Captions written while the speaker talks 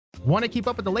Want to keep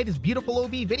up with the latest beautiful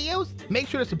OV videos? Make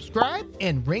sure to subscribe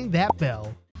and ring that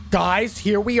bell. Guys,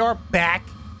 here we are back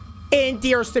in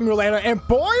DEEEER Simulator, and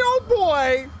boy, oh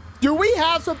boy, do we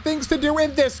have some things to do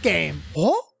in this game.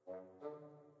 Oh?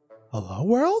 Hello,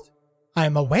 world?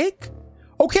 I'm awake?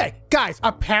 Okay, guys,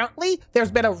 apparently there's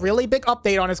been a really big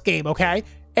update on this game, okay?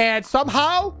 And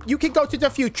somehow you can go to the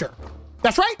future.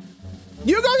 That's right.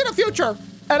 You go to the future,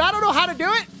 and I don't know how to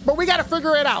do it, but we got to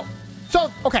figure it out. So,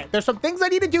 okay, there's some things I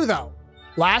need to do, though.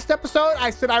 Last episode, I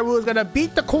said I was going to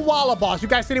beat the koala boss. You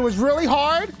guys said it was really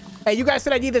hard, and you guys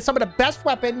said I needed some of the best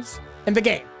weapons in the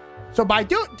game. So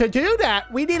to do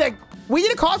that, we need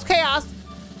to cause chaos,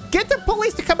 get the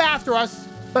police to come after us.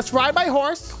 Let's ride my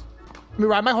horse. Let me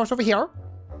ride my horse over here.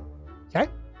 Okay, here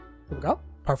we go.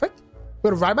 Perfect.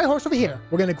 We're going to ride my horse over here.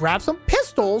 We're going to grab some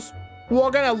pistols. We're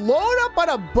going to load up on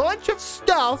a bunch of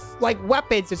stuff, like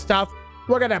weapons and stuff.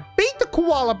 We're going to beat the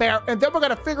koala bear, and then we're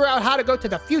going to figure out how to go to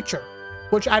the future,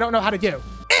 which I don't know how to do.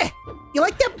 You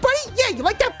like that, buddy? Yeah, you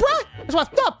like that, bruh? That's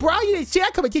what I thought, bruh. You didn't see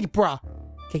that coming, did you, bruh?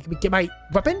 Okay, can we get my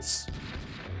weapons?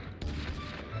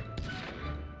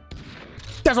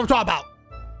 That's what I'm talking about.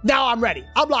 Now I'm ready.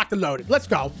 I'm locked and loaded. Let's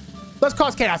go. Let's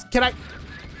cause chaos. Can I?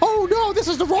 Oh, no, this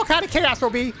is the wrong kind of chaos,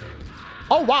 Roby.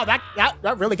 Oh, wow, that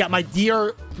really got my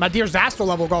deer Zaster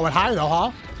level going high, though,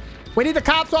 huh? We need the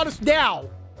cops on us now.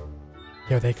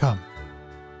 Here they come.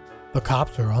 The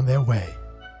cops are on their way.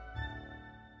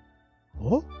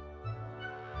 Oh?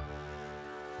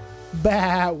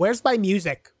 Bah, where's my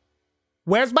music?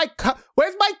 Where's my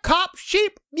cop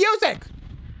sheep music?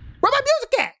 Where's my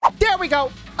music at? There we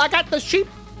go. I got the sheep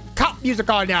cop music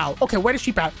on now. Okay, where the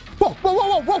sheep at? Whoa, whoa,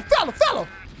 whoa, whoa, whoa, fella.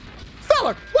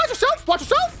 Watch yourself, watch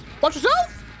yourself. Watch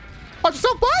yourself. Watch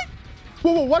yourself, bud.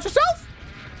 Whoa, whoa, watch yourself.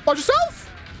 Watch yourself.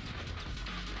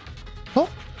 Oh,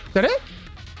 is that it?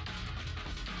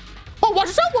 Oh, watch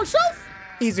yourself, watch yourself.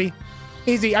 Easy.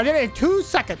 Easy. I did it in 2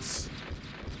 seconds.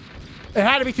 It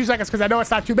had to be 2 seconds because I know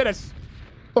it's not 2 minutes.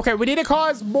 Okay, we need to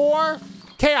cause more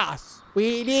chaos.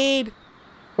 We need...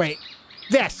 Wait.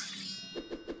 This.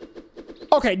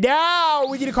 Okay, now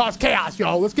we need to cause chaos,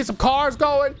 yo. Let's get some cars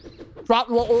going.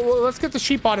 Let's get the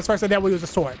sheep on us first, and then we'll use the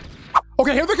sword.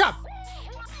 Okay, here they come.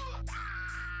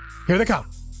 Here they come.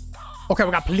 Okay,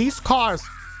 we got police cars.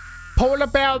 Polar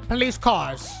bear police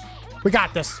cars. We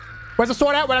got this. Where's the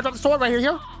sword at? Where I drop the sword? Right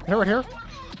here? Right here.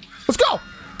 Let's go.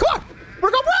 Come on.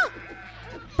 We're gonna go,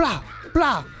 blah.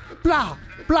 Blah, blah,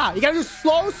 blah. You gotta do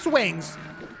slow swings.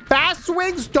 Fast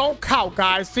swings don't count,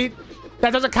 guys. See,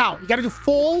 that doesn't count. You gotta do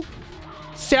full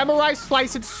samurai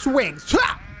slicing swings.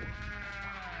 Blah,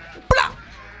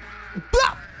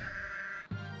 blah.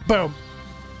 Boom.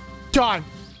 Done.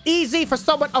 Easy for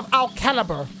someone of our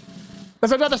caliber.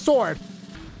 There's another sword.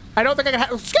 I don't think I can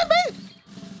have... Excuse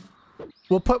me!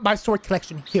 We'll put my sword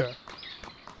collection here.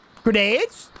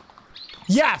 Grenades?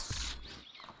 Yes.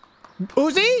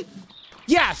 Uzi?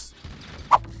 Yes.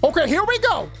 Okay, here we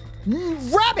go.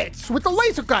 Rabbits with the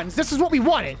laser guns. This is what we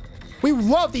wanted. We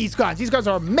love these guns. These guns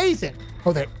are amazing.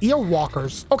 Oh, they're ear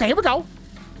walkers. Okay, here we go.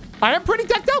 I am pretty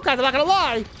decked out, guys. I'm not gonna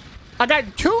lie. I got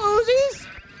 2 Uzis,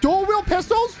 dual wheel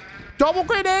pistols, double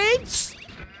grenades.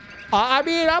 I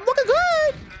mean, I'm looking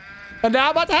good. And now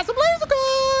I'm about to have some laser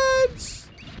guns.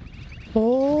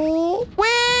 Oh,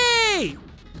 wait.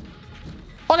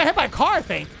 Oh, I got hit by a car, I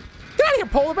think. Get out of here,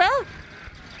 polar bear.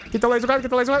 Get the laser gun, get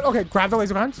the laser gun. Okay, grab the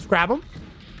laser guns. Grab them.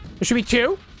 There should be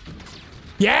 2.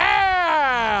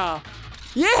 Yeah!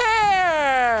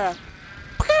 Yeah!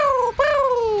 Pew,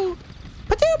 pew.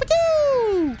 Patoo,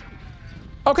 patoo.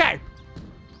 Okay.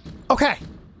 Okay.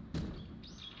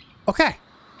 Okay.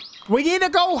 We need to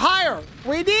go higher.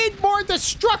 We need more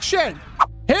destruction.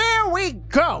 Here we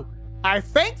go. I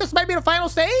think this might be the final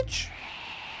stage.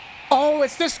 Oh,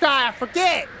 it's this guy. I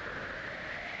forget.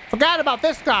 Forgot about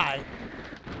this guy.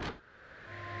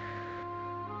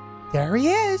 There he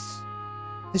is.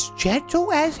 As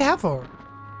gentle as ever.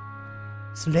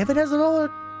 He's living his little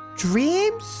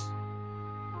dreams.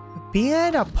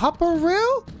 Being a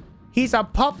pupperoo. He's a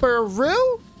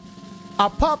pupperoo. A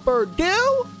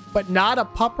pupper-do, but not a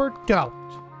pupper-don't.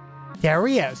 There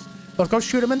he is. Let's go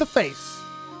shoot him in the face.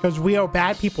 Because we are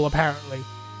bad people, apparently.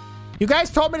 You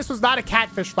guys told me this was not a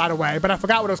catfish, by the way, but I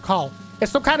forgot what it was called.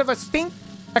 It's some kind of extinct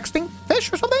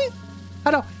fish or something?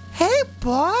 I don't know. Hey,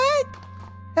 bud.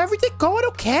 Everything going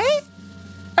okay?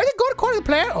 Everything going according to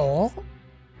plan? Oh.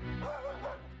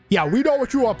 Yeah, we know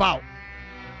what you're about.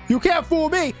 You can't fool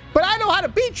me, but I know how to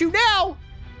beat you now.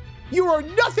 You are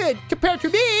nothing compared to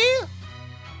me.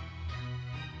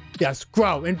 Yes,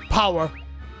 grow in power.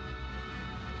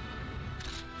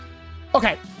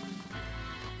 Okay.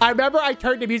 I remember I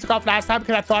turned the music off last time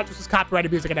because I thought this was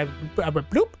copyrighted music, and I went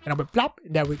bloop, and I went plop,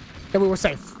 and then we were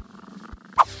safe.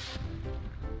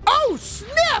 Oh,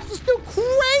 snap! This dude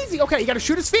crazy! Okay, you gotta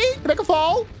shoot his feet to make a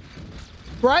fall.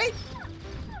 Right?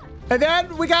 And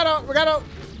then we gotta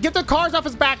get the cars off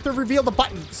his back to reveal the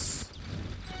buttons.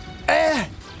 I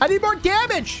need more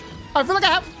damage! I feel like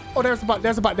I have... Oh, there's the button,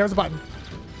 there's the button, there's the button.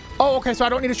 Oh, okay, so I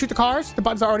don't need to shoot the cars? The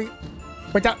buttons are already...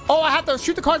 Wait, that... Oh, I have to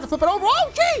shoot the cars to flip it over.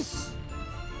 Oh, jeez!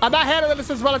 I'm not handling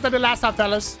this as well as I did last time,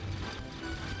 fellas.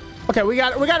 Okay, we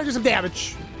gotta do some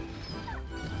damage.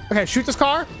 Okay, shoot this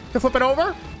car to flip it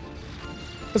over.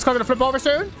 This car's gonna flip over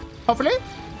soon, hopefully.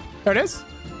 There it is.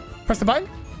 Press the button.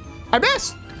 I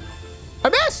missed! I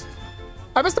missed!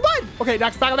 I missed the button! Okay,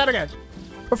 now back on that again.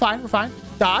 We're fine, we're fine.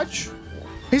 Dodge.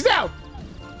 He's down!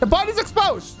 The button is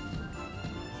exposed!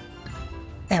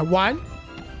 And one.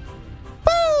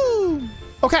 Boom!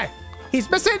 Okay, he's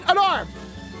missing an arm.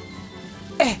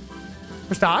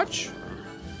 First dodge.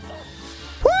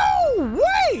 Woo!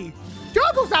 Wait!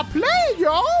 Jungle's not playing,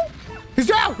 yo! He's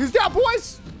down! He's down,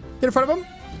 boys! Get in front of him.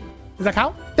 Does that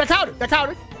count? That counted! That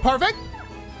counted! Perfect!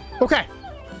 Okay.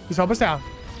 He's almost down.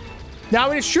 Now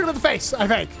we just shoot him in the face, I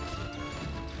think.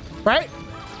 Right?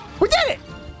 We did it!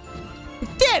 We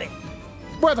did it!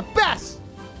 We're the best!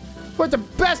 We're the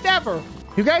best ever!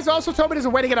 You guys also told me there's a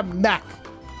way to get a mech.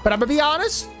 But I'm gonna be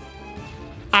honest,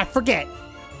 I forget.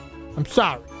 I'm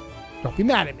sorry. Don't be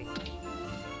mad at me.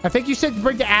 I think you said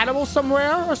bring the animal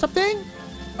somewhere or something?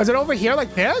 Is it over here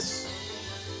like this?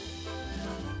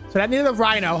 So that needed a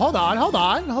rhino. Hold on, hold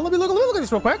on. Let me look at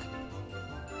this real quick.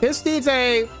 This needs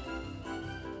a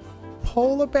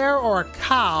polar bear or a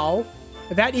cow.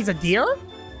 That needs a deer?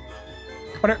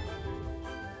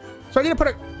 So I need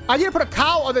to put a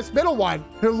cow on this middle one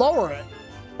to lower it.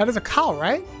 That is a cow,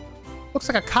 right? Looks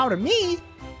like a cow to me.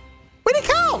 We need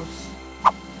cows.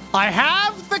 I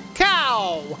have the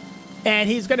cow. And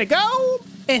he's gonna go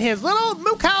in his little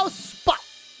moo cow spot,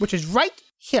 which is right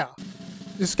here.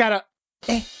 Just gotta,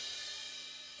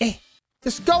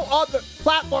 just go on the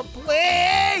platform,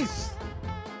 please.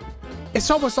 It's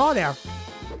almost on there.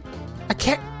 I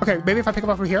can't, okay, maybe if I pick him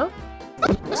up from here.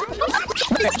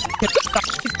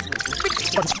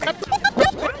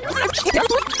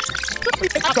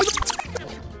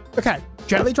 Okay,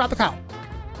 gently drop the cow.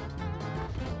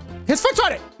 His foot's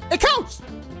on it. It counts.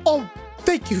 Oh,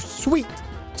 thank you, sweet,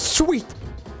 sweet,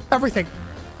 everything.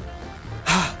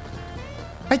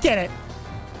 I did it.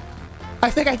 I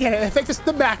think I did it. I think this is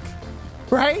the mech,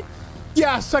 right?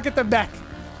 Yes, I get the mech.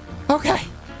 Okay.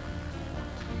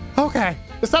 Okay.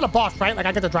 It's not a boss, right? Like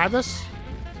I get to drive this?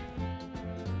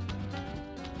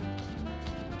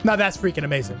 Now that's freaking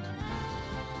amazing.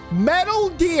 Metal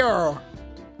deer.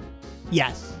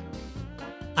 Yes.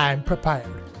 I'm prepared.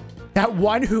 That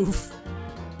one hoof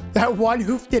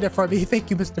did it for me.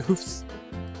 Thank you, Mr. Hoofs.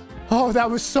 Oh, that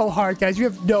was so hard, guys. You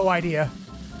have no idea.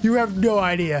 You have no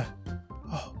idea.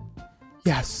 Oh,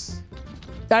 yes.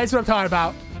 That is what I'm talking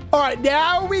about. All right,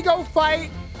 now we go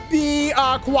fight the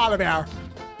koala bear.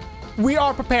 We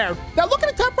are prepared. Now look at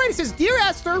the top right. It says Deer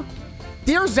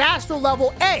Zaster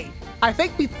level A. I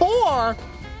think before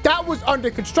that was under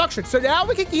construction. So now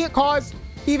we can cause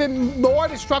even more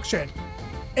destruction.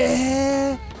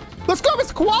 Let's go,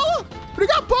 Mr. Koala. What do you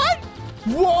got, bud?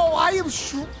 Whoa, I am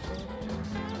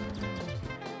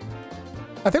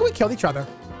I think we killed each other.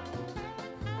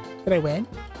 Did I win?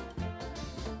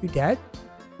 You dead?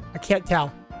 I can't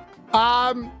tell.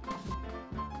 All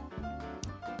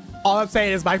I'm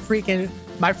saying is my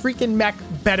freaking mech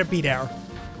better be there.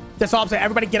 That's all I'm saying.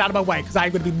 Everybody get out of my way because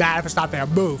I'm going to be mad if it's not there.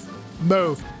 Move.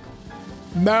 Move.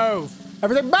 Move.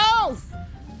 Everything move!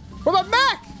 Where's my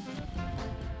mech?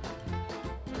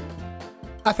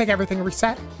 I think everything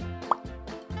reset.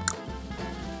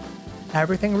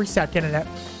 Everything reset, didn't it?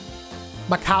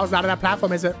 My cow's not on that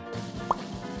platform, is it?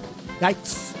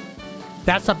 Yikes.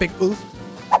 That's a big oof.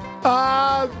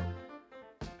 I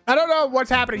don't know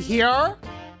what's happening here.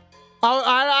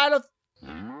 I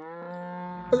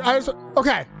just,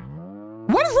 okay.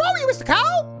 What is wrong with you, Mr.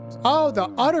 Cow? Oh, the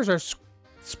udders are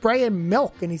spraying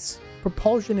milk and he's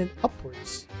propulsion and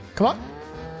upwards. Come on.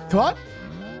 Come on.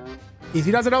 Easy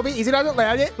does it, Obi. Easy does it.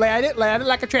 Land it. Land it. Land it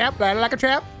like a champ. Land it like a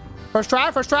champ. First try.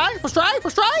 First try. First try.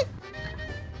 First try.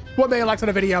 1 million likes on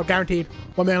the video. Guaranteed.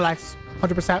 1 million likes.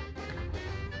 100%.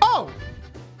 Oh.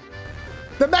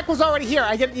 The mech was already here.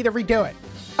 I didn't need to redo it.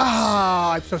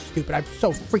 Oh, I'm so stupid. I'm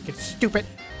so freaking stupid.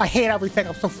 I hate everything.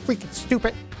 I'm so freaking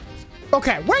stupid.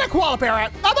 Okay, where the koala bear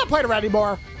at? I'm not playing around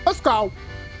anymore. Let's go.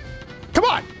 Come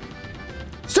on.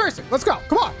 Seriously, let's go.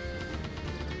 Come on.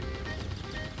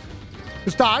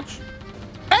 Just dodge.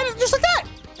 And just like that.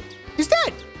 He's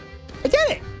dead. I did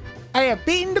it. I have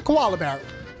beaten the koala bear.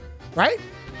 Right?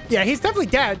 Yeah, he's definitely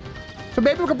dead. So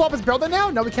maybe we can blow up his building now?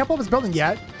 No, we can't blow up his building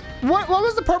yet. What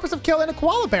was the purpose of killing a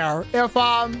koala bear if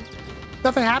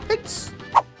nothing happens?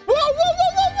 Whoa, whoa,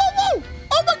 whoa, whoa, whoa, whoa!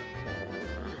 Oh my!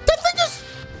 That thing just...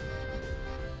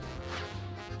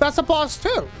 That's a boss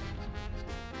too.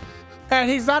 And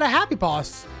he's not a happy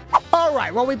boss. All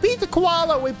right, well, we beat the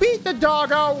koala, we beat the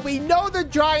doggo, we know the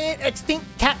giant extinct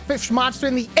catfish monster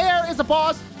in the air is a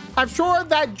boss. I'm sure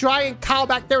that giant cow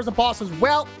back there is a boss as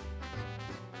well.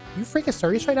 Are you freaking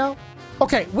serious right now?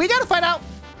 Okay, we gotta find out,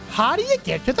 how do you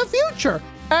get to the future?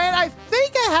 And I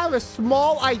think I have a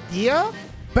small idea.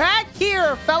 Back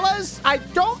here, fellas, I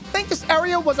don't think this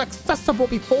area was accessible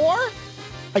before.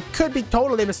 I could be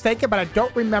totally mistaken, but I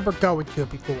don't remember going to it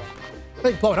before.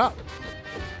 Let me blow it up.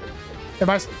 Am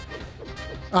I...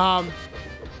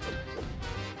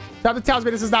 Something tells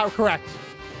me this is not correct.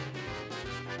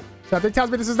 Something tells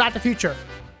me this is not the future.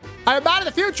 I am out of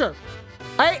the future.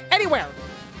 I ain't anywhere.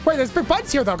 Wait, there's big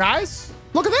buttons here though, guys.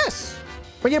 Look at this.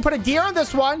 We need to put a deer on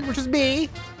this one, which is me.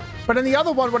 But in the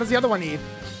other one, what does the other one need?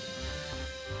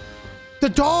 The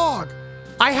dog.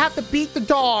 I have to beat the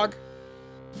dog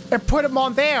and put him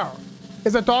on there.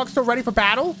 Is the dog still ready for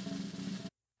battle?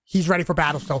 He's ready for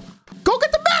battle still. Go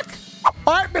get the mech!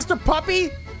 All right, Mr. Puppy.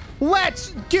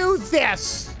 Let's do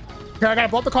this. Okay, I gotta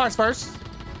blow up the cars first.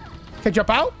 Okay, jump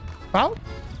out. Out.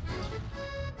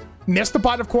 Missed the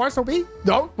button, of course, OB.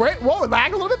 No, wait, whoa, it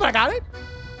lagged a little bit, but I got it.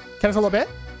 Get us a little bit.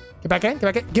 Get back in, get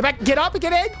back in. Get back, get up and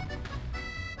get in.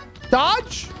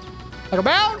 Dodge. I go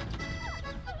down.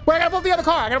 Wait, I gotta blow up the other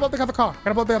car. I gotta blow up the other car. I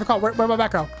gotta blow up the other car. Where'd my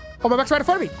back go? Oh, my back's right in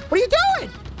front of me. What are you doing?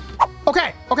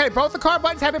 Okay, okay, both the car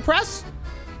buttons have been pressed,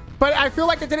 but I feel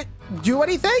like it didn't do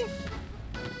anything.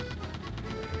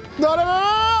 No, no, no, no,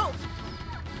 no.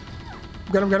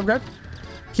 I'm good, I'm good.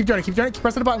 Keep doing it, keep doing it. Keep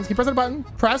pressing the buttons, keep pressing the button.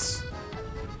 Press.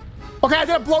 Okay, I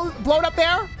did it blow it up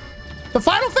there. The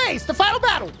final phase, the final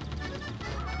battle.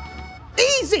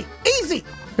 Easy, easy.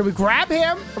 Can we grab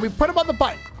him and we put him on the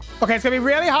button? Okay, it's gonna be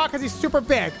really hard because he's super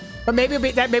big, but maybe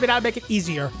that'll make it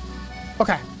easier.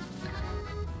 Okay.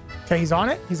 Okay, he's on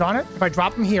it. He's on it. If I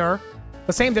drop him here,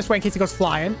 the same this way in case he goes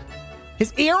flying.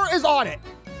 His ear is on it.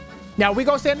 Now we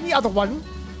go stand in the other one.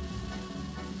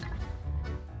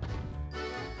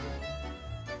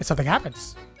 And something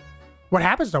happens. What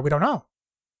happens though? We don't know.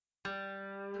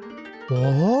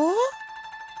 What?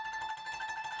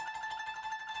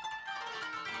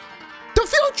 The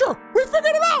future! We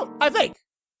figured it out! I think.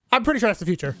 I'm pretty sure that's the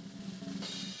future.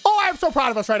 Oh, I'm so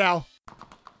proud of us right now.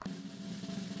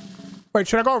 Wait,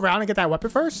 should I go around and get that weapon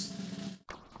first?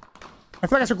 I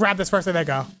feel like I should grab this first and then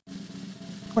go.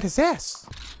 What is this?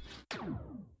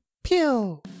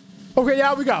 Pew. Okay,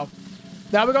 now we go.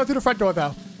 Now we go through the front door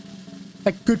though.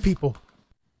 Like good people.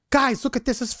 Guys, look at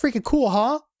this. This is freaking cool,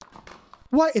 huh?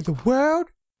 What in the world?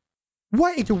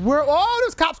 What in the world? Oh,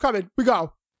 there's cops coming. We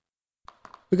go.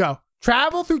 We go.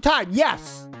 Travel through time.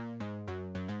 Yes.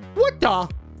 What the?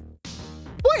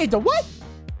 What in the what?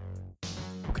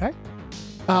 Okay.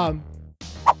 Oh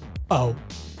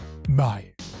my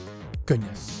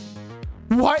goodness.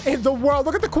 What in the world?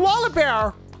 Look at the koala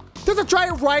bear. There's a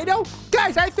giant rhino.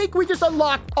 Guys, I think we just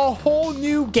unlocked a whole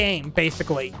new game,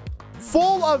 basically.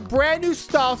 Full of brand new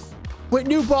stuff with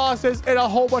new bosses and a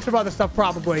whole bunch of other stuff,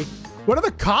 probably. What are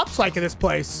the cops like in this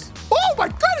place? Oh my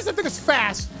goodness, that thing is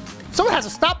fast. Someone has to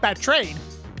stop that train.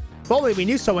 If only we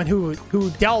knew someone who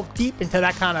delved deep into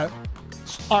that kind of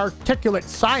articulate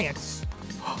science.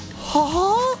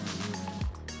 Huh?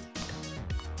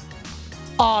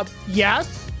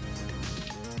 Yes?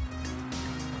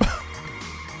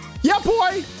 Yeah,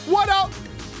 boy! What up?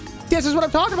 This is what I'm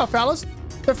talking about, fellas.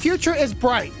 The future is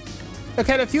bright.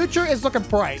 Okay, the future is looking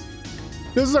bright.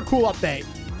 This is a cool update.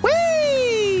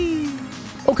 Whee!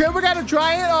 Okay, we got a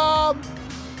giant,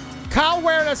 cow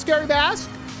wearing a scary mask.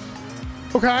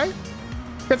 Okay.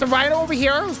 Got the rhino over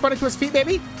here who's running to his feet,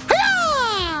 maybe.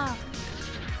 Hiya!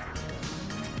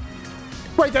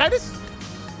 Wait, did I just...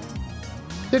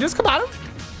 Did it just come out of him?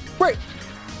 Wait.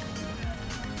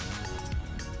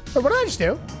 Wait, what did I just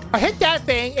do? I hit that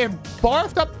thing and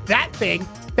barfed up that thing.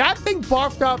 That thing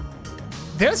barfed up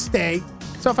this thing.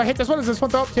 So if I hit this one, does this one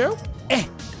throw up too? Wait,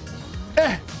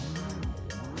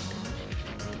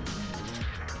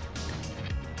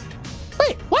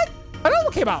 what? Another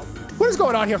one came out. What is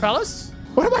going on here, fellas?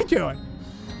 What am I doing?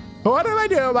 What am I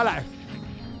doing with my life?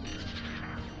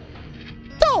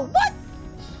 Oh, what?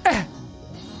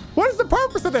 What is the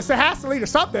purpose of this? It has to lead to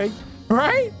something,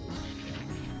 right?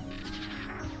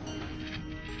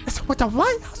 What the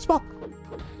what? How small?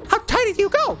 How tiny do you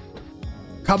go?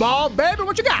 Come on, baby,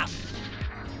 what you got?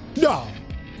 No.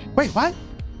 Wait, what?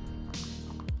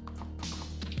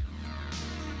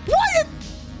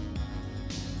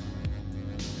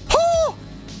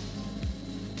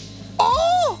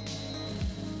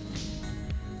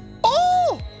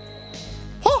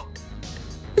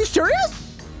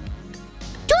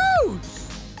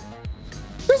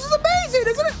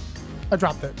 I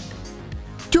dropped it.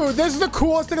 Dude, this is the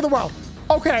coolest thing in the world.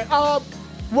 Okay,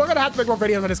 we're gonna have to make more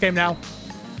videos on this game now.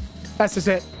 That's just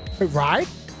it. Wait, ride?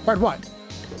 Ride what?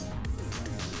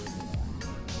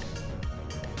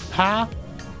 Huh?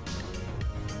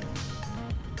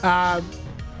 My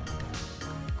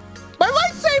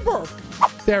lightsaber!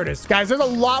 There it is, guys. There's a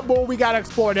lot more we gotta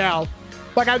explore now.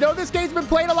 Like, I know this game's been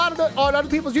played a lot on other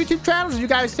people's YouTube channels. You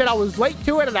guys said I was late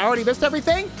to it and I already missed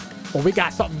everything. Well, we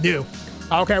got something new.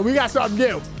 Okay, we got something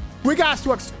new. We got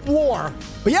to explore.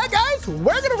 But yeah, guys,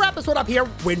 we're gonna wrap this one up here.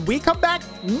 When we come back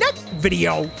next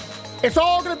video, it's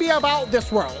all gonna be about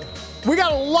this world. We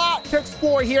got a lot to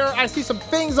explore here. I see some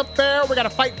things up there. We gotta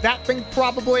fight that thing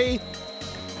probably.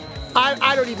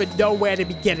 I don't even know where to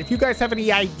begin. If you guys have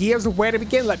any ideas of where to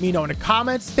begin, let me know in the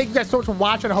comments. Thank you guys so much for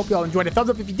watching. I hope you all enjoyed it. Thumbs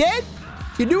up if you did.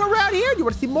 If you're new around here, you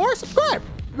want to see more, subscribe.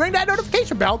 Ring that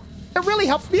notification bell. It really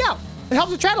helps me out. It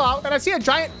helps the channel out. And I see a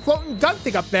giant floating gun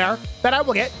thing up there that I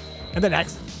will get in the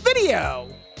next video.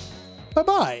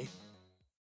 Bye-bye.